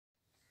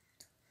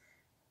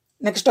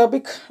Next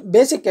topic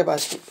basic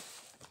capacity.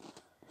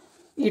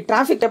 ఈ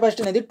traffic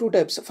capacity అనేది 2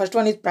 types. First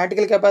one is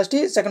practical capacity,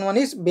 second one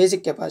is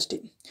basic capacity.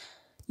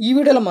 ఈ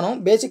వీడియోలో మనం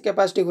basic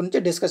capacity గురించి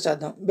discuss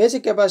చేద్దాం.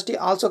 Basic capacity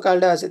also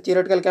called as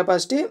theoretical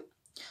capacity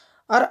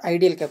or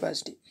ideal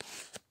capacity.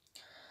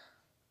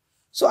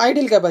 So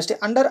ideal capacity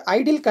under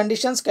ideal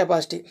conditions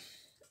capacity.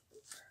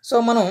 So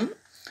మనం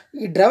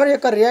ఈ driver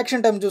యొక్క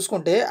reaction time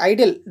చూసుకుంటే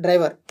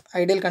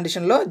ideal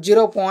కండిషన్లో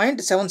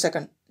 0.7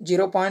 second,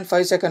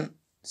 0.5 second,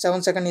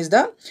 7 second is the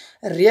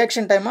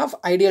reaction time of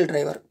ideal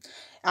driver.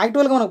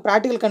 యాక్చువల్గా మనకు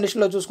practical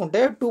కండిషన్లో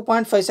చూసుకుంటే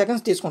 2.5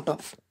 seconds తీసుకుంటాం.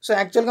 సో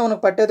యాక్చువల్గా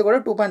మనకు పట్టేది కూడా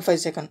 2.5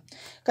 సెకండ్.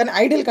 కానీ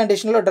ఐడియల్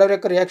కండిషన్లో డ్రైవర్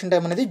యొక్క రియాక్షన్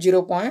టైం అనేది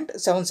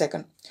 0.7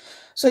 సెకండ్.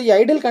 సో ఈ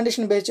ఐడియల్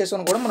కండిషన్ బేస్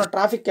చేసుకుని కూడా మనం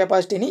ట్రాఫిక్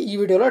కెపాసిటీని ఈ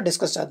వీడియోలో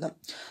డిస్కస్ చేద్దాం.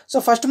 సో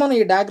ఫస్ట్ మనం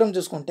ఈ డయాగ్రామ్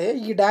చూసుకుంటే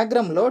ఈ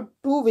డయాగ్రామ్లో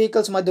 2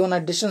 వెహికల్స్ మధ్య ఉన్న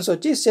డిస్టెన్స్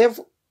వచ్చి safe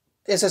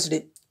SSD,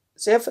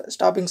 safe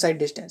stopping side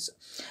distance.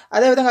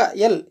 అదేవిధంగా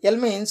ఎల్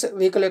మీన్స్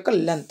వెహికల్ యొక్క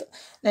లెంత్.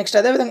 నెక్స్ట్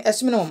అదేవిధంగా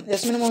yes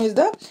minimum is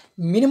the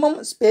minimum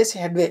space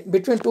headway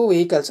between 2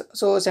 vehicles.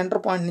 So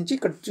centre point నుంచి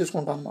ఇక్కడ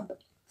చూసుకుంటాం అనమాట.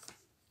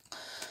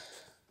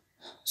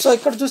 సో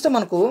ఇక్కడ చూస్తే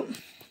మనకు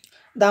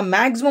the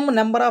maximum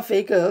number of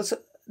vehicles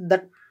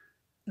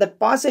that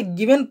pass a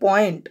given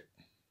point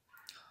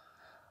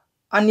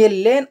on a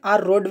lane or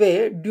roadway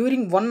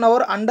during 1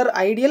 hour under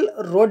ideal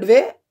roadway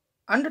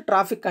and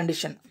traffic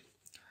condition.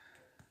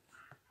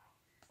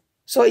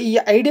 So ఈ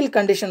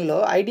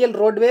ideal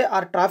roadway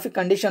are traffic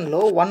కండిషన్లో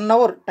 1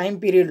 hour time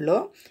పీరియడ్లో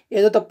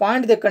ఏదైతే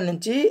point దగ్గర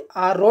నుంచి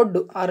ఆ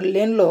road are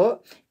లేన్లో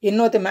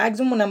ఎన్నైతే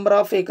maximum number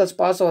of vehicles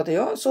pass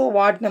అవుతాయో so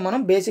వాటిని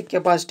మనం బేసిక్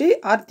కెపాసిటీ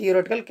ఆర్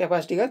థియరిటికల్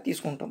కెపాసిటీగా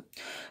తీసుకుంటాం.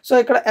 సో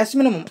ఇక్కడ yes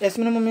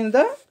minimum in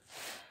the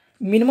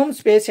minimum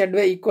space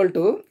headway equal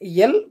to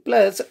L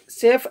plus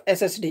safe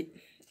SSD,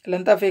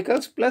 length of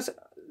vehicles plus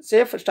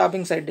safe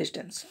stopping side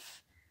distance.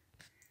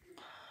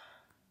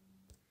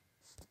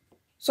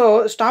 So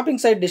stopping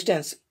side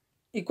distance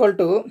equal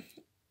to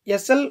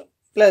SL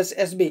plus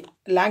SB,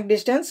 lag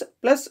distance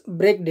plus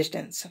brake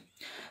distance.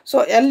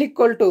 So L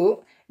equal to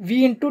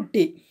V into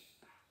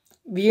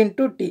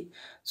T.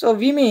 So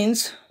V means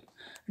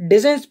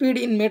design speed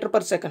in meter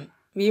per second.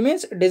 V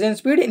means design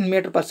speed in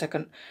meter per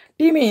second.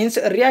 T means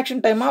reaction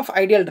time of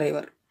ideal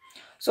driver.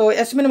 So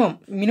S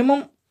minimum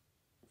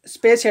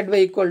space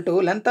headway equal to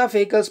length of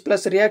vehicles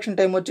plus reaction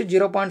time వచ్చి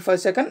 0.5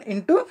 second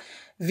into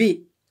V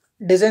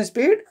design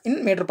speed in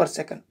meter per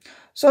second.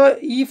 So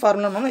ఈ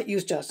formula మనం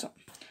use చేస్తాం.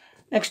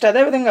 Next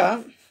అదేవిధంగా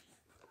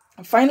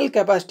final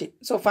capacity.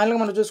 So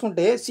ఫైనల్గా మనం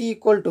చూసుకుంటే C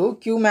equal to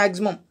Q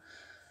maximum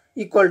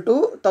equal to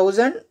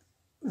 1000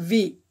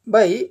 V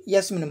by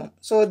yes minimum.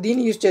 So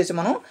దీన్ని use చేసి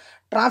మనం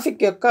ట్రాఫిక్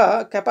యొక్క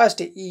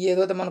కెపాసిటీ ఈ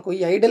ఏదైతే మనకు ఈ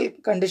ఐడియల్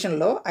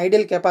కండిషన్లో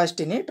ఐడియల్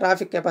కెపాసిటీని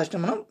ట్రాఫిక్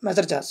కెపాసిటీని మనం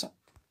మెజర్ చేస్తాం.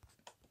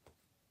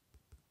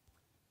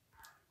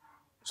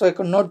 సో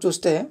ఇక్కడ నోట్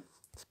చూస్తే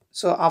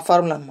సో ఆ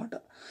ఫార్ములా అనమాట.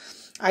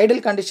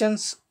 Ideal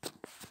conditions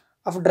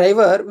of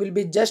driver will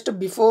be just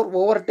before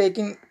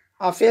overtaking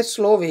of A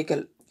slow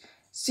vehicle.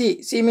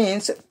 C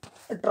means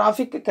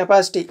traffic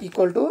capacity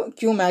equal to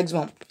queue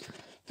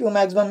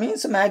maximum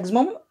means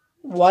maximum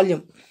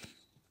volume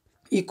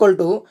equal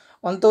to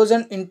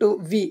 1000 into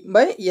V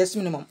by S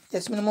minimum.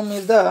 S minimum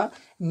is the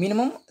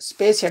minimum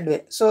space headway.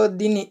 So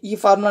దీన్ని ఈ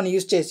ఫార్ములాని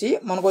use చేసి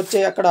మనకు వచ్చే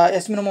అక్కడ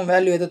yes minimum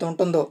value ఏదైతే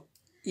ఉంటుందో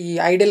ఈ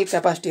ideal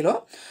కెపాసిటీలో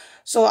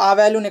so ఆ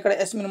వాల్యూని ఇక్కడ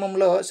ఎస్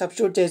మినిమంలో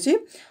సబ్స్టిట్యూట్ చేసి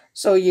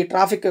సో ఈ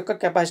ట్రాఫిక్ యొక్క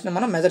కెపాసిటీని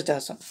మనం మెజర్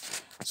చేస్తాం.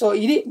 సో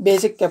ఇది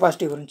బేసిక్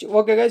కెపాసిటీ గురించి.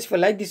 Okay guys, if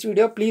you like this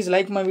video please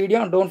like my video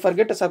and don't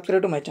forget to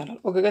subscribe to my channel.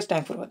 Okay guys,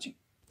 thanks for watching.